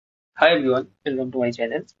Hi everyone, welcome to my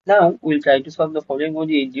channel. Now we'll try to solve the following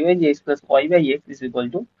ODE dy dx plus y by x is equal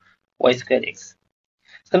to y square x.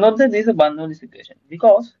 So note that this is a Bernoulli equation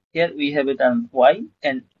because here we have it on y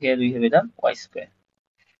and here we have it on y square.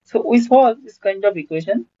 So we solve this kind of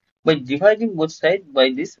equation by dividing both sides by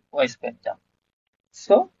this y square term.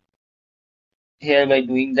 So here by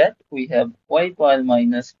doing that we have y power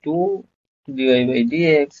minus 2 dy by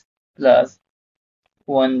dx plus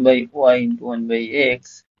 1 by y into 1 by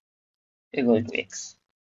x equal to x.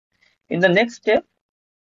 In the next step,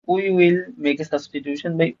 we will make a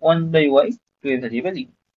substitution by 1 by y to a variable u.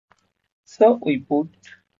 So we put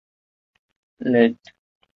let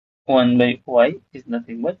 1 by y is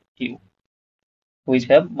nothing but u, which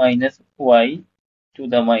have minus y to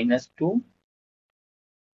the minus 2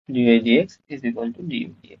 dy dx is equal to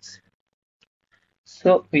du dx.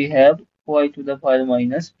 So we have y to the power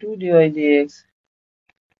minus 2 dy dx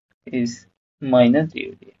is minus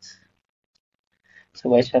du dx. So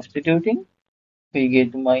by substituting, we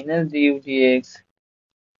get minus du dx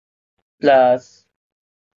plus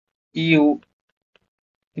u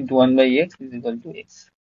into 1 by x is equal to x.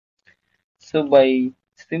 So by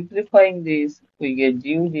simplifying this, we get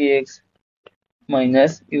du dx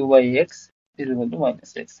minus u by x is equal to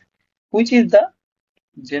minus x, which is the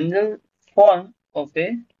general form of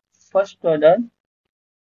a first order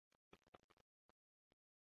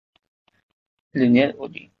linear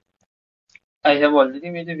ODE. I have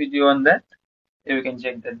already made a video on that. If you can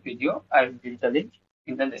check that video, I will leave the link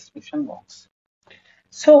in the description box.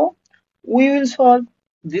 So we will solve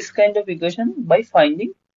this kind of equation by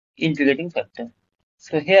finding integrating factor.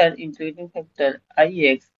 So here integrating factor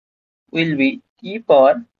ix will be e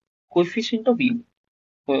power coefficient of u,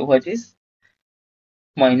 what is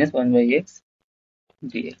minus 1 by x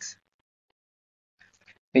dx,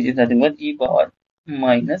 which is nothing but e power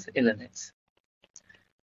minus ln x.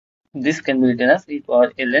 This can be written as e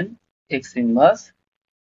power ln x inverse,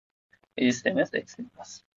 which is same as x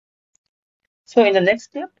inverse. So in the next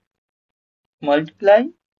step, multiply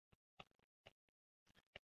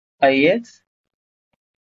ix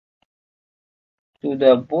to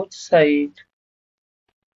the both side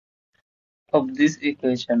of this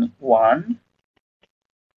equation 1,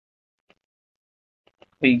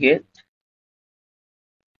 we get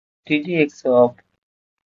ddx of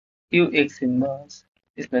ux inverse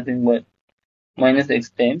is nothing but minus x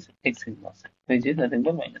times x inverse, which is nothing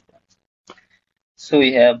but minus 1. So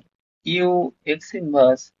we have u x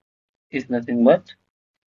inverse is nothing but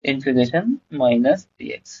integration minus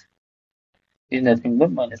dx is nothing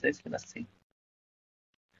but minus x plus c.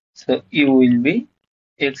 So u will be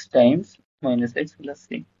x times minus x plus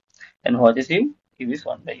c. And what is u? U is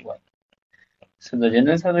 1 by y. So the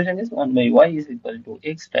general solution is 1 by y is equal to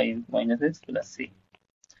x times minus x plus c.